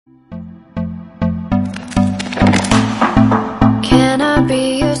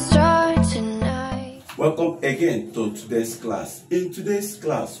Welcome again to today's class. In today's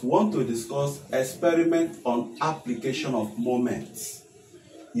class, we want to discuss experiment on application of moments.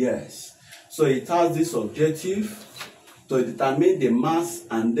 Yes, so it has this objective to determine the mass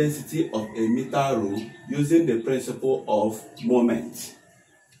and density of a meter rule using the principle of moment.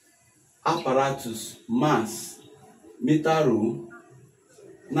 Apparatus, mass, meter rule,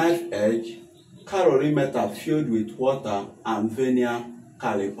 knife edge, calorimeter filled with water, and vernier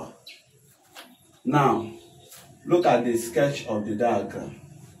caliper. Now, look at the sketch of the diagram.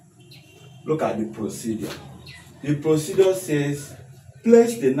 Look at the procedure. The procedure says,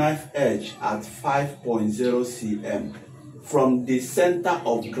 place the knife edge at 5.0 cm from the center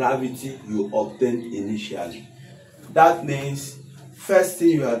of gravity you obtained initially. That means, first thing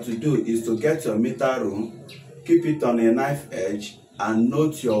you have to do is to get your meter rule, keep it on a knife edge, and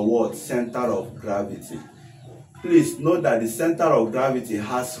note your word, center of gravity. Please note that the center of gravity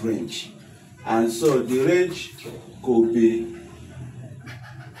has range. And so the range could be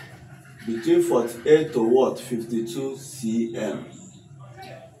between 48 to 52 cm,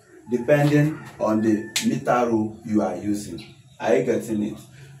 depending on the meter rule you are using. Are you getting it?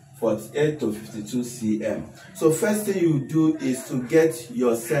 48 to 52 cm. So first thing you do is to get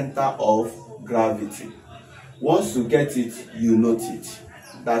your center of gravity. Once you get it, you note it.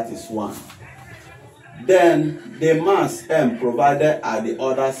 That is one. Then the mass M provided at the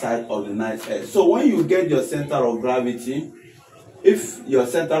other side of the knife edge. So when you get your center of gravity, if your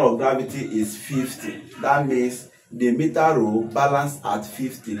center of gravity is 50, that means the meter rule balanced at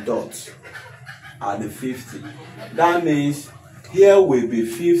 50 dots at the 50. That means here will be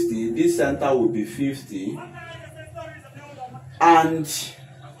 50, this center will be 50, and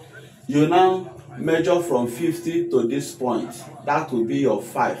you now measure from 50 to this point. That will be your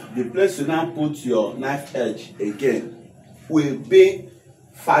 5. The place you now put your knife edge again will be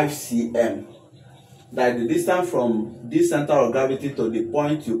 5 cm. That the distance from this center of gravity to the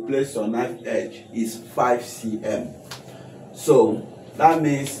point you place your knife edge is 5 cm. So that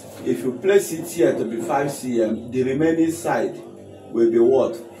means if you place it here to be 5 cm, the remaining side will be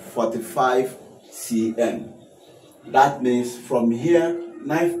what? 45 cm. That means from here,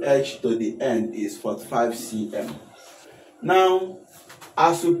 knife edge to the end is 45 cm. Now,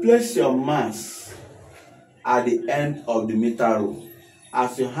 as you place your mass at the end of the meter rule,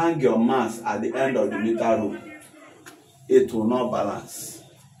 as you hang your mass at the end of the meter rule, it will not balance.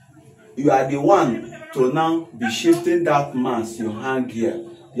 You are the one to now be shifting that mass you hang here.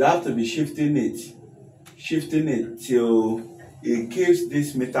 You have to be shifting it till it keeps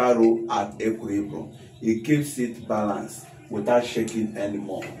this meter rule at equilibrium. It keeps it balanced without shaking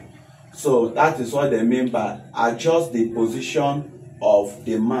anymore. So that is what they mean by adjust the position of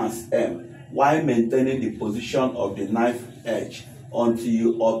the mass M while maintaining the position of the knife edge until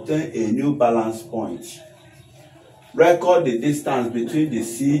you obtain a new balance point. Record the distance between the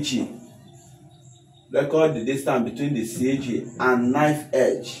CG. Record the distance between the CG and knife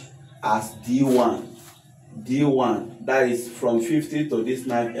edge as D1. D1, that is from 50 to this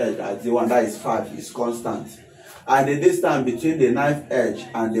knife edge at D1, that is 5, is constant. And the distance between the knife edge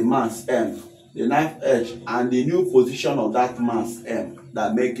and the mass M, the knife edge and the new position of that mass M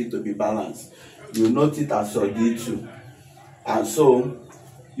that make it to be balanced, you note it as your D2. And so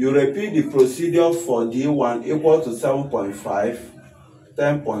you repeat the procedure for D1 equal to 7.5,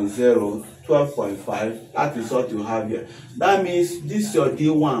 10.0, 12.5. That is what you have here. That means this your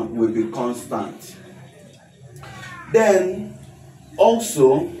D1 will be constant. Then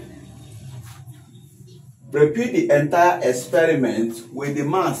also repeat the entire experiment with the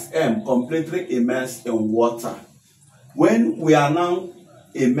mass M completely immersed in water. When we are now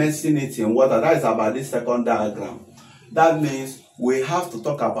immersing it in water, that is about this second diagram. That means we have to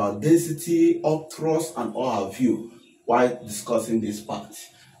talk about density, up thrust, and all our view while discussing this part.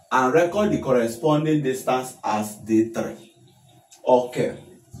 And record the corresponding distance as D3. Okay.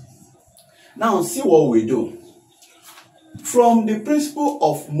 Now see what we do. From the principle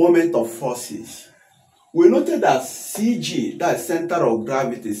of moment of forces, we noted that CG, that center of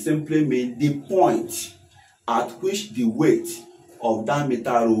gravity, simply means the point at which the weight of that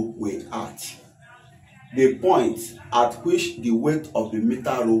meter rule will act. The point at which the weight of the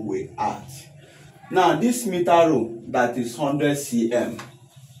meter rule will act. Now, this meter rule that is 100 cm,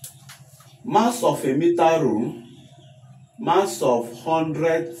 mass of a meter rule, mass of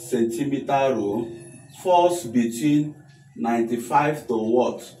 100 centimeter rule falls between 95 to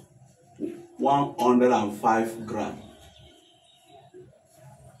what? 105 gram.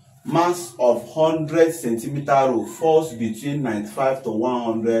 Mass of 100 centimeter rule falls between 95 to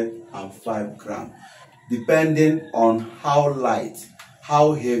 105 gram, depending on how light,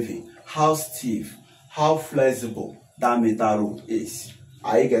 how heavy, how stiff, how flexible that meter rule is.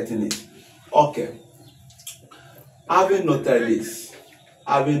 Are you getting it? Okay. Having noted this,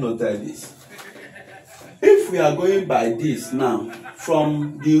 if we are going by this now,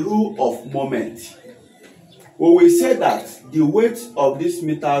 from the rule of moment, we will say that the weight of this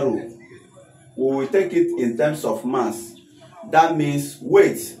meter rule, we will take it in terms of mass. That means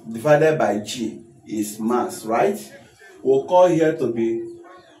weight divided by G is mass, right? We'll call here to be,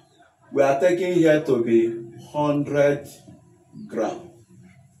 we are taking here to be 100 gram.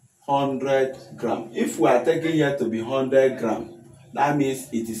 100 gram. If we are taking here to be 100 gram, that means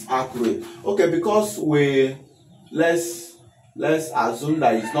it is accurate. Okay, because let's assume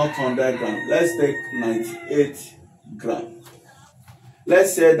that it's not 100 gram. Let's take 98 gram.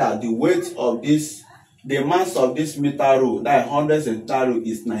 Let's say that the weight of this, the mass of this meter rule, that 100 meter rule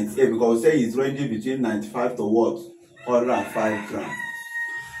is 98, because we say it's ranging between 95 to what? 105 gram.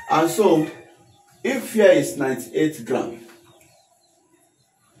 And so, if here is 98 gram,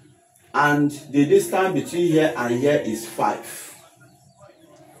 and the distance between here and here is 5.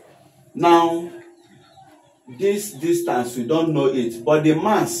 Now, this distance, we don't know it, but the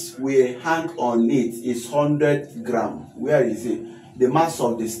mass we hang on it is 100 gram. Where is it? The mass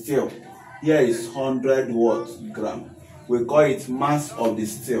of the steel. Here is 100 what gram. We call it mass of the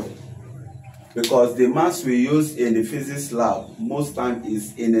steel, because the mass we use in the physics lab most time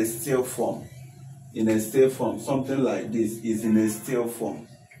is in a steel form. In a steel form, something like this is in a steel form.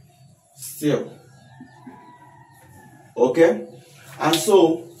 Steel. Okay? And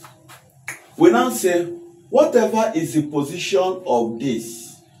so, we now say, whatever is the position of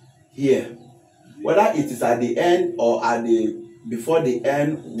this here, whether it is at the end or at the before the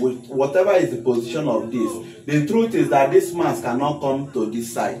end, whatever is the position of this, the truth is that this mass cannot come to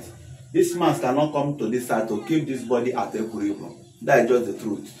this side. This mass cannot come to this side to keep this body at equilibrium. That is just the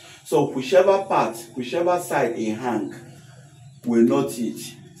truth. So whichever part, whichever side it hang, we note it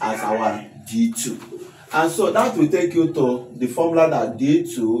as our D2. And so that will take you to the formula that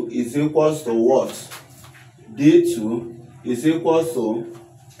D2 is equals to what? D2 is equals to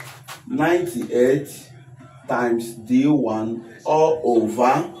 98 times D1 all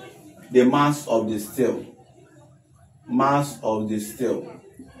over the mass of the steel. Mass of the steel.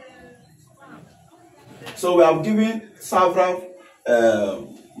 So we have given several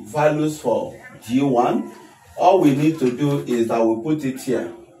values for D1. All we need to do is that we put it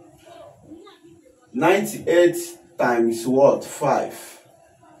here. 98 times what? 5.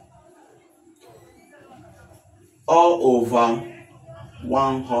 All over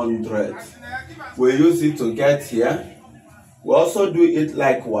 100. We use it to get here. We also do it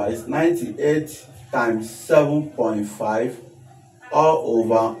likewise. 98 times 7.5 all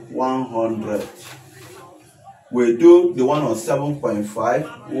over 100. We do the one on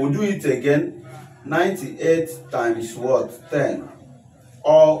 7.5. We'll do it again. 98 times what? 10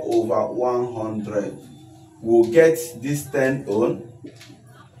 all over 100. We'll get this 10 ohm.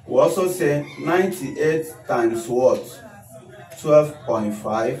 We also say 98 times what?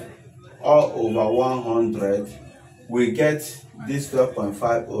 12.5 all over 100. We get this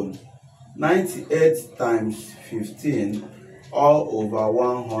 12.5 ohm. 98 times 15 all over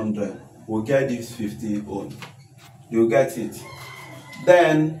 100. We'll get this 15 ohm. You get it.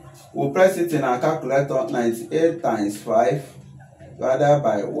 Then we'll press it in our calculator. 98 times 5 divided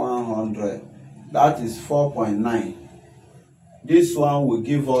by 100. That is 4.9. This one will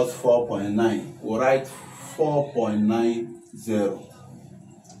give us 4.9. We'll write 4.90.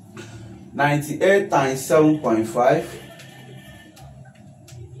 98 times 7.5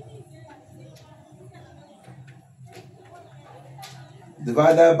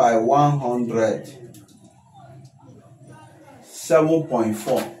 divided by 100.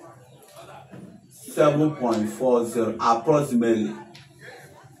 7.4. 7.40 approximately.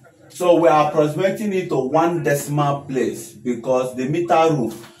 So we are approximating it to 1 decimal place, because the meter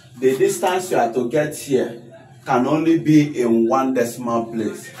rule, the distance you are to get here can only be in 1 decimal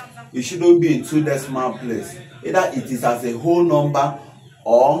place. It shouldn't be in 2 decimal place. Either it is as a whole number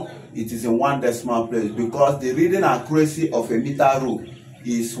or it is in 1 decimal place, because the reading accuracy of a meter rule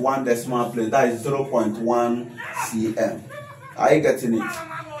is 1 decimal place. That is 0.1 cm. Are you getting it?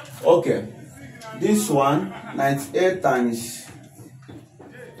 Okay. This one, 98 times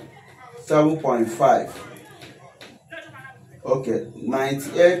 7.5. Okay,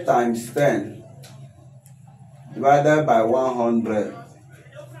 98 times 10 divided by 100.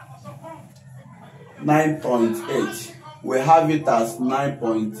 9.8. We have it as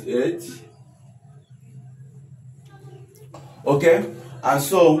 9.8. Okay, and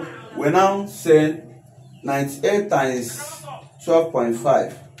so we now say 98 times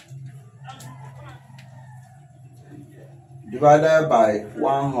 12.5 divided by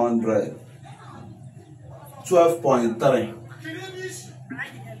 100, 12.3.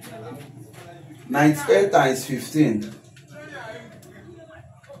 98 times 15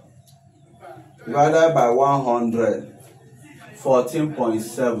 divided by 100,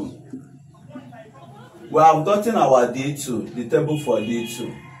 14.7. We have gotten our D2, the table for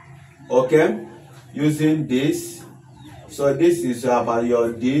D2. Okay, using this. So this is about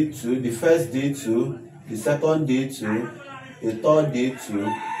your D2, the first D2, the second D2, the third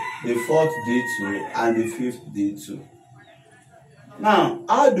D2, the fourth D2, and the fifth D2. Now,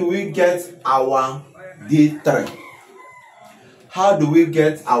 how do we get our D3? How do we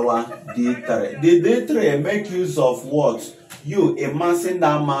get our D3? The D3 make use of what? You immersing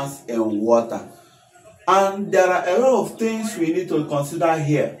that mass in water. And there are a lot of things we need to consider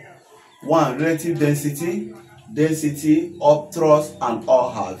here. One, relative density, upthrust, and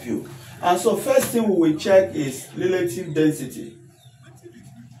all have you. And so first thing we will check is relative density.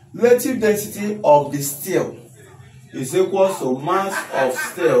 Relative density of the steel is equal to mass of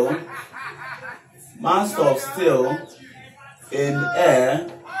steel in air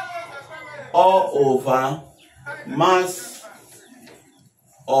all over mass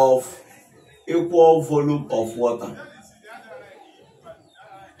of equal volume of water.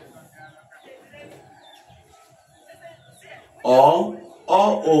 Or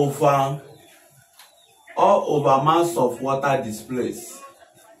all over mass of water displaced.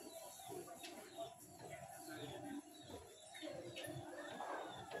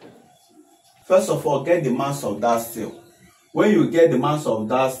 First of all, get the mass of that steel. When you get the mass of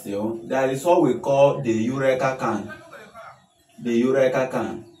that steel, there is what we call the Eureka can. The Eureka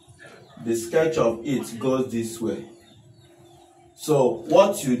can. The sketch of it goes this way. So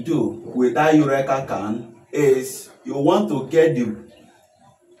what you do with that Eureka can is you want to get the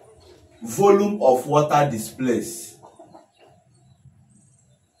volume of water displaced.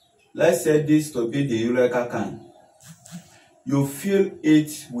 Let's say this to be the Eureka can. You fill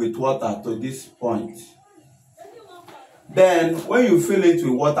it with water to this point. Then when you fill it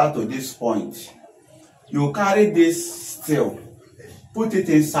with water to this point, you carry this steel, put it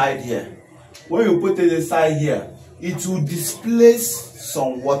inside here. When you put it inside here, it will displace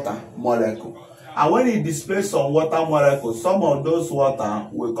some water molecule. And when it displaces some water molecules, some of those water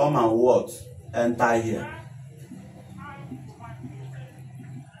will come and what? Enter here.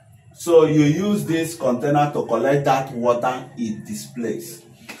 So you use this container to collect that water it displaced.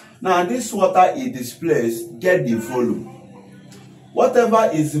 Now this water it displaced, get the volume. Whatever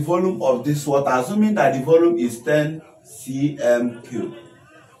is the volume of this water, assuming that the volume is 10 cm cube.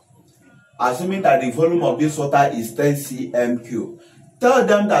 Assuming that the volume of this water is 10 cm cube. Tell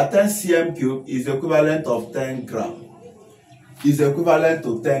them that 10 cm cube is equivalent of 10 gram. Is equivalent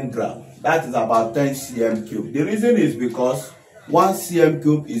to 10 gram. That is about 10 cm cube. The reason is because 1 cm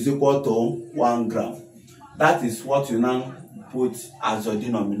cube is equal to 1 gram. That is what you now put as your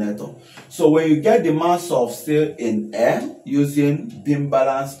denominator. So when you get the mass of steel in air using beam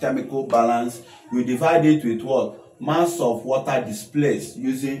balance, chemical balance, you divide it with what? Mass of water displaced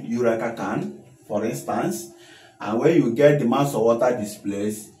using Eureka can, for instance. And when you get the mass of water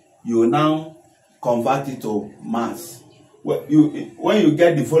displaced, you now convert it to mass. When you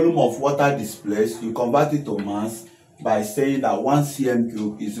get the volume of water displaced, you convert it to mass by saying that 1 cm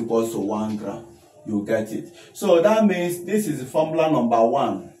cube is equal to 1 gram. You get it. So that means this is formula number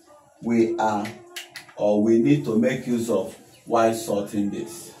 1 we need to make use of while sorting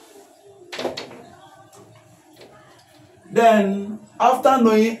this. Then, after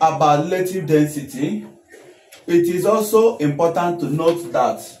knowing about relative density, it is also important to note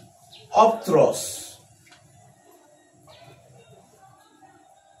that upthrust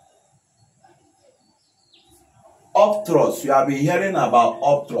you have been hearing about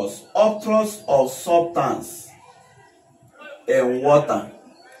upthrust of substance in water.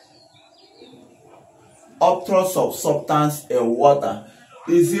 Upthrust of substance in water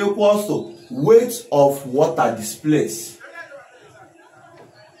is equal to weight of water displaced.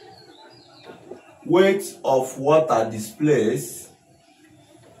 Weight of water displaced,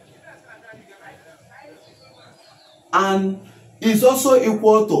 and is also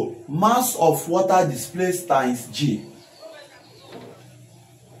equal to mass of water displaced times G.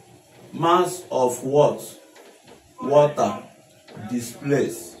 Mass of what? Water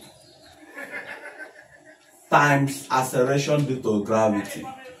displaced times acceleration due to gravity.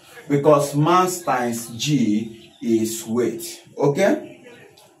 Because mass times G is weight. Okay?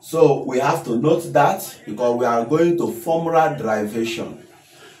 So we have to note that because we are going to formula derivation.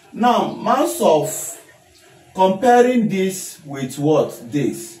 Now, mass of, comparing this with what?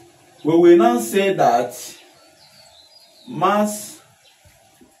 This. We will now say that mass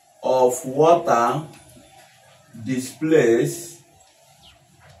of water displaced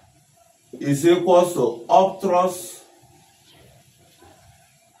is equal to upthrust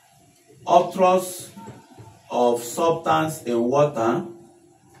of substance in water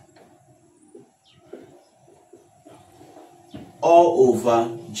all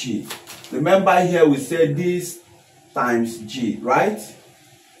over G. Remember here we said this times G, right?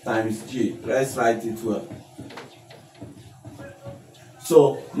 Times G. Let's write it well.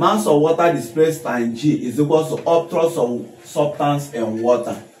 So mass of water displaced times G is equal to upthrust of substance in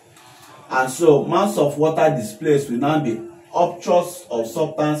water. And so mass of water displaced will now be upthrust of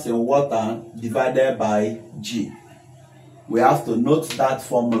substance in water divided by G. We have to note that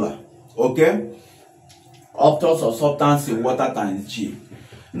formula. Okay? Upthrust of substance in water times G.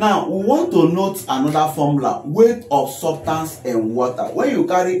 Now we want to note another formula, weight of substance in water. When you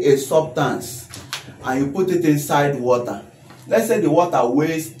carry a substance and you put it inside water, let's say the water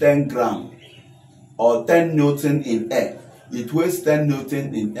weighs 10 grams or 10 Newton in air. It weighs 10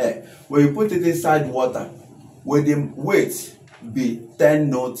 Newton in air. When you put it inside water, will the weight be 10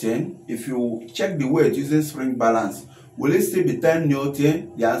 Newton? If you check the weight using spring balance, will it still be 10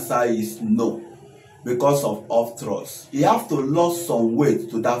 Newton? The answer is no, because of upthrust. You have to lose some weight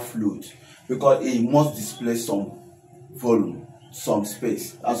to that fluid because it must displace some volume, some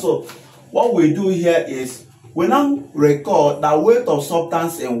space. And so what we do here is we now record that weight of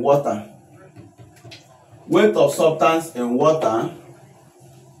substance in water. Weight of substance in water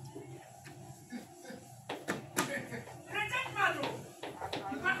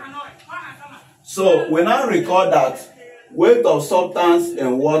so we now record that weight of substance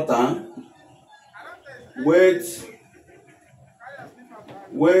in water, weight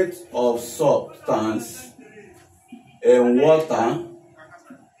of substance in water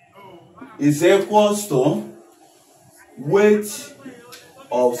is equals to weight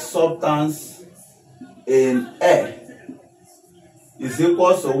of substance in air is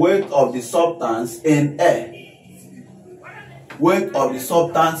equals to weight of the substance in air. Weight of the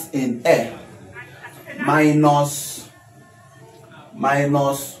substance in air minus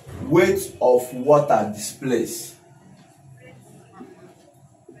weight of water displaced.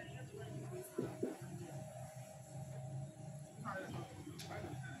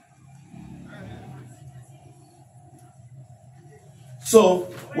 So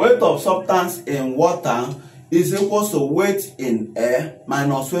weight of substance in water is equal to weight in air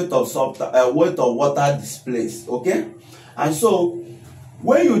minus weight of water displaced. Okay, and so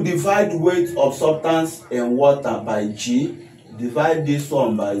when you divide weight of substance in water by G, divide this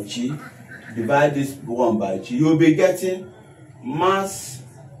one by G, divide this one by G, you'll be getting mass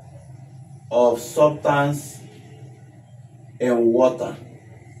of substance in water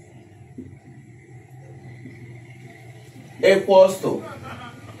equals to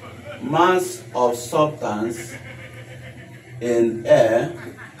mass of substance in air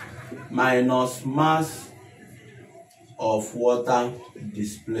minus mass of water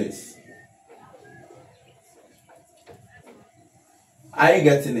displaced. Are you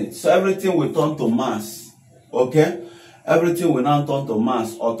getting it? So everything will turn to mass. Okay? Everything will now turn to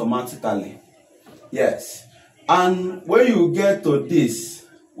mass automatically. Yes. And when you get to this,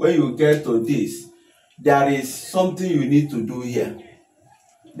 there is something you need to do here.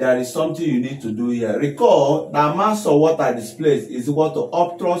 Recall that mass of water displaced is equal to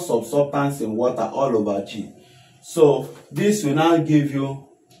upthrust of substance in water all over G. So this will now give you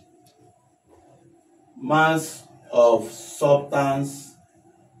mass of substance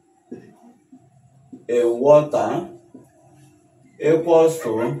in water equals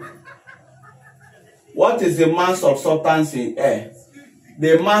to, what is the mass of substance in air?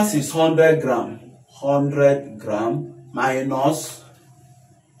 The mass is 100 gram. 100 gram minus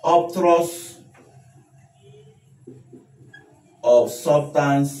upthrust of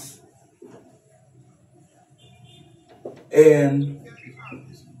substance in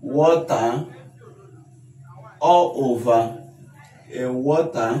water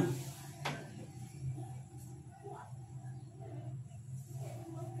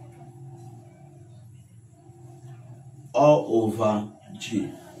all over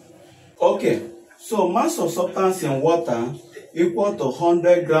G. Okay, so mass of substance in water equal to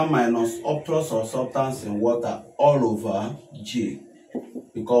 100 gram minus upthrust of substance in water all over G.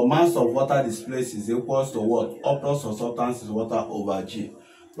 Because mass of water displaced is equals to what? Upthrust of substance in water over G.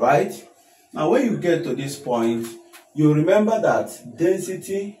 Right? Now when you get to this point, you remember that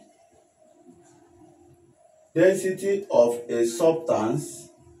density of a substance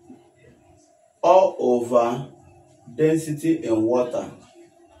all over density in water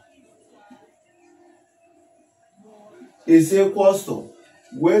is equals to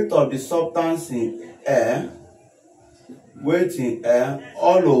weight of the substance in air, weight in air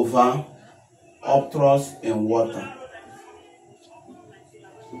all over upthrust in water.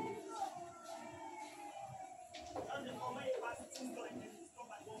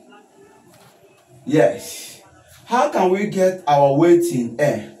 Yes. How can we get our weight in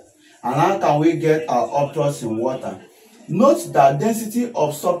air and how can we get our upthrust in water? Note that density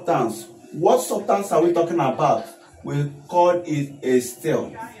of substance. What substance are we talking about? We call it a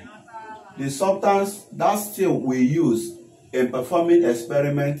still. The substance, that still we use in performing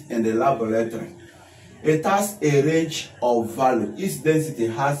experiment in the laboratory. It has a range of value. Each density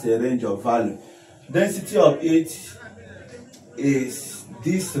has a range of value. Density of it is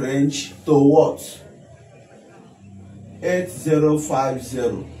this range to what?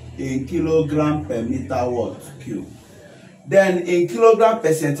 8050 in kilogram per meter what? Cube. Then in kilogram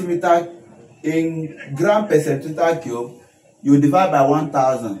per centimeter, in gram per centimeter cube, you divide by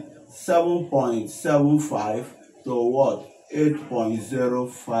 1000, 7.75 to what?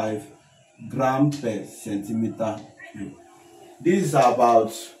 8.05 gram per centimeter cube. This is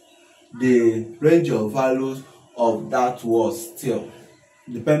about the range of values of that word steel.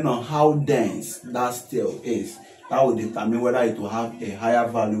 Depending on how dense that steel is, that will determine whether it will have a higher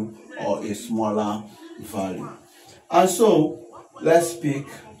value or a smaller value. And so let's pick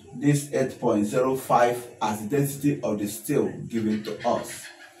this 8.05 as the density of the steel given to us.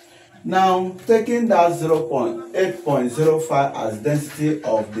 Now, taking that 8.05 as density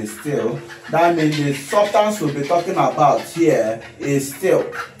of the steel, that means the substance we'll be talking about here is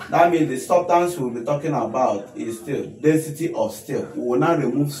steel. That means the substance we'll be talking about is steel. Density of steel. We will now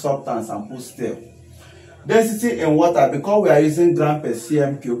remove substance and put steel. Density in water, because we are using gram per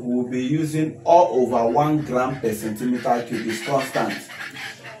cm cube, we will be using all over 1 gram per centimeter cube is constant.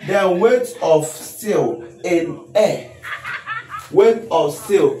 Then weight of steel in air. Weight of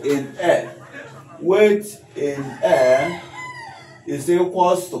steel in air. Weight in air is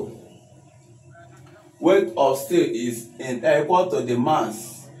equals to, weight of steel is in air equal to the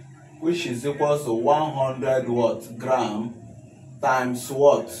mass, which is equals to 100 what? Gram times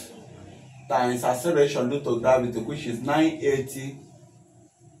what? Times acceleration due to gravity, which is 980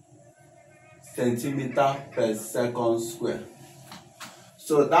 centimeter per second square.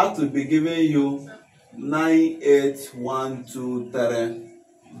 So that will be giving you 98123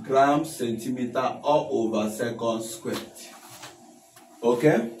 grams centimeter all over second squared.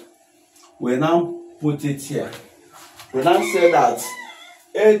 Okay, we now put it here. We now say that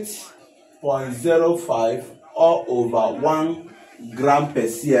 8.05 all over 1 gram per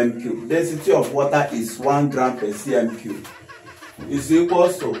cm cube. Density of water is 1 gram per cm cube. Is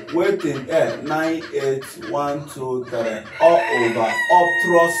equals to weight in air 98123 all over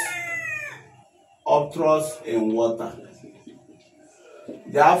upthrust in water.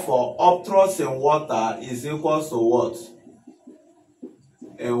 Therefore, upthrust in water is equals to what?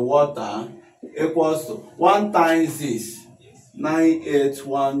 In water equals to 1 times this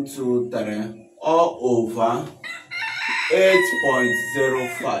 98123 all over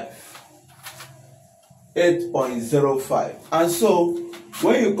 8.05. 8.05. And so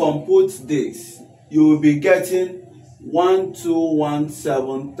when you compute this, you will be getting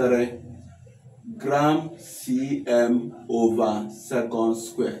 12173 gram cm over second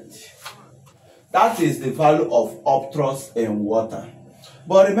squared. That is the value of upthrust in water.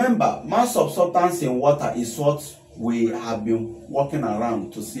 But remember, mass of substance in water is what we have been working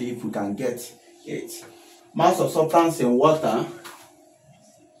around to see if we can get it. Mass of substance in water,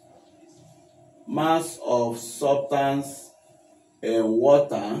 mass of substance in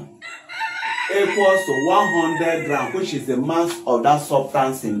water equals to 100 grams, which is the mass of that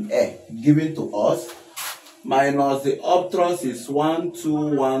substance in air given to us, minus the upthrust is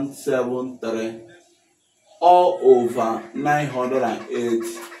 12173 all over 908,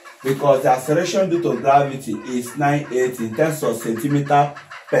 because the acceleration due to gravity is 980 in terms of centimeter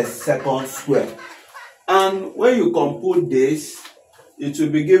per second square. And when you compute this, it will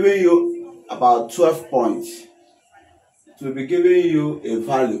be giving you about 12 points. It will be giving you a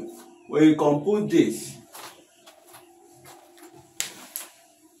value. When you compute this,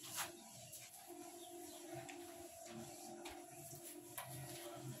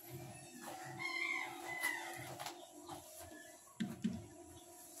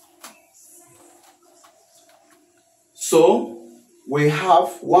 so we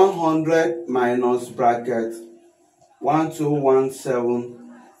have 100 minus bracket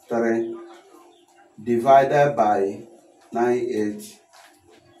 12173 divided by 98.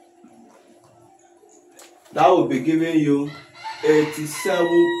 That will be giving you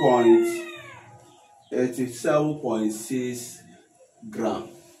 87.8 87.6 gram.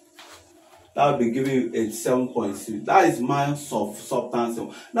 That will be giving you 87.6. That is mass of substance.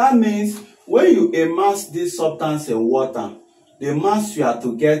 That means when you immerse this substance in water, the mass you have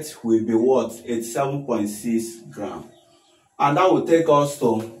to get will be what? 87.6 gram. And that will take us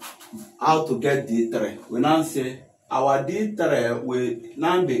to how to get D3. We now say our D3 will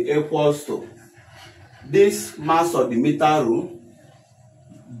now be equals to this mass of the meter rule,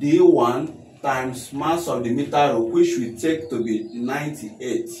 D1 times mass of the meter rule, which we take to be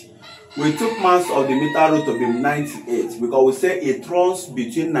 98. We took mass of the meter rule to be 98 because we say it runs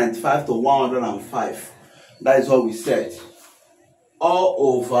between 95 to 105. That is what we said. All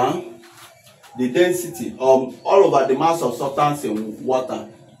over the density, all over the mass of substance in water,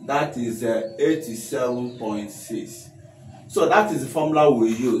 that is 87.6. So that is the formula we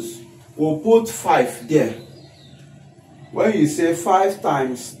use. We'll put 5 there. When you say 5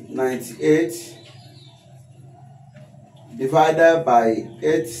 times 98 divided by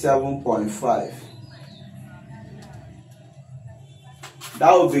 87.5,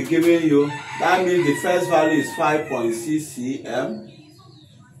 that will be giving you, that means the first value is 5.6 cm.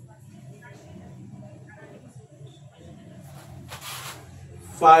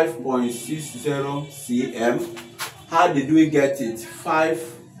 .60 cm. How did we get it? 5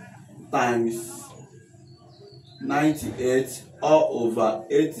 times 98 all over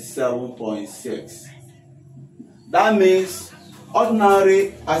 87.6. That means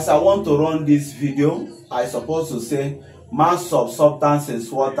ordinary, as I want to run this video, I suppose to say mass of substance in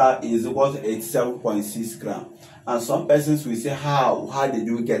water is equal to 87.6 gram. And some persons will say, how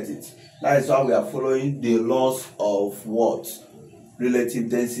did we get it? That is why we are following the laws of what? Relative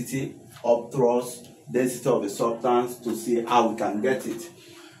density, upthrust, density of the substance, to see how we can get it.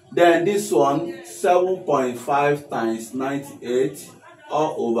 Then this one, 7.5 times 98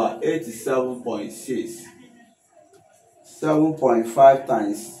 all over 87.6. 7.5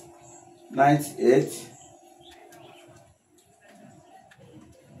 times 98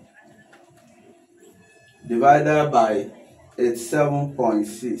 divided by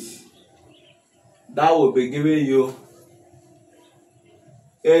 87.6. That will be giving you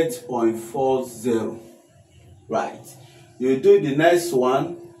 8.40. Right. You do the next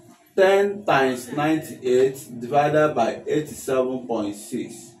one. 10 times 98 divided by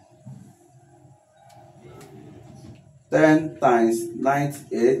 87.6. 10 times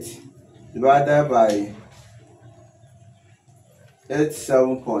 98 divided by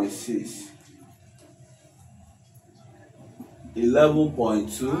 87.6.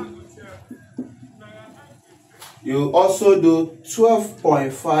 11.2. You also do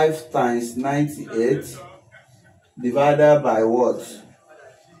 12.5 times 98 divided by what?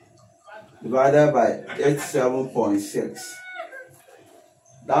 Divided by 87.6.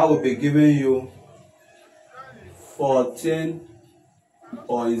 That will be giving you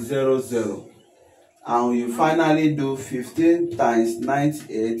 14.00. And you finally do 15 times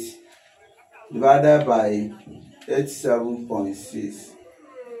 98 divided by 87.6.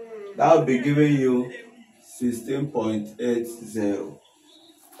 That will be giving you 16.80.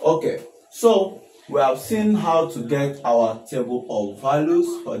 Okay, so we have seen how to get our table of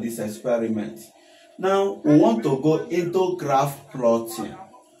values for this experiment. Now we want to go into graph plotting.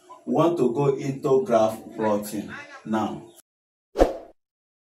 Now